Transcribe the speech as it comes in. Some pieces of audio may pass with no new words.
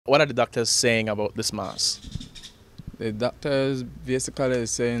What are the doctors saying about this mass? The doctors basically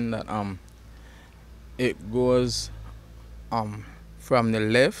saying that it goes um from the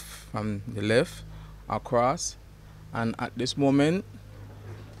left across, and at this moment,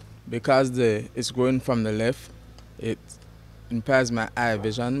 because the it's going from the left, it impairs my eye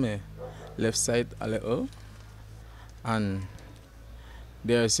vision, my left side a little, and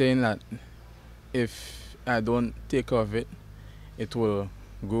they're saying that if I don't take care of it, it will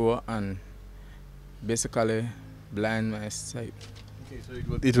grow and basically blind my sight. Okay, so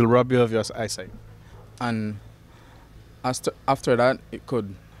it will rob you of your eyesight. And after that, it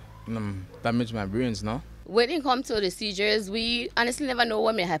could damage my brains, no? When it comes to the seizures, we honestly never know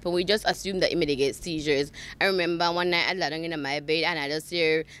what may happen. We just assume that he may get seizures. I remember one night I lay down in my bed and I just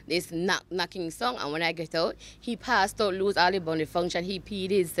hear this knocking song, and when I get out, he passed out, lose all the body function. He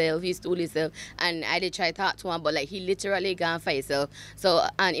peed himself, he stool himself, and I did try to talk to him, but like he literally gone for himself. So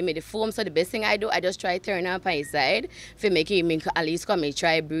and he made the foam. So the best thing I do, I just try to turn up on his side for make him at least come and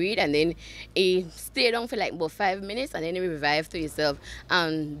try breathe, and then he stayed on for like about 5 minutes, and then he revived to himself.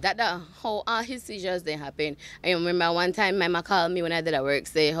 And that how all his seizures they happen. I remember one time my mama called me when I did at work,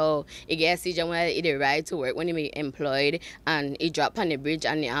 say how he get a seizure when he did ride to work when he be employed, and he dropped on the bridge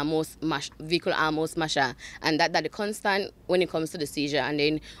and vehicle almost smash her. And that the constant when it comes to the seizure. And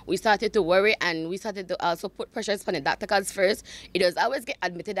then we started to worry, and we started to also put pressures on the doctor, because first he does always get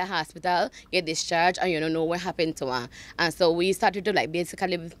admitted at hospital, get discharged, and you don't know what happened to her. And so we started to like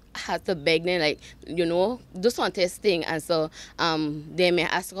basically have to beg them, like, do some testing. And so they may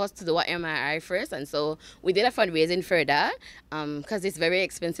ask us to do an MRI first, and so we did a fundraising for that, because it's very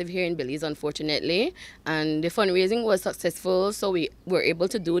expensive here in Belize, unfortunately. And the fundraising was successful, so we were able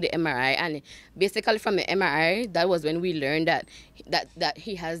to do the MRI. And basically from the MRI, that was when we learned that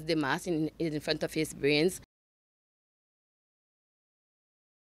he has the mass in front of his brains.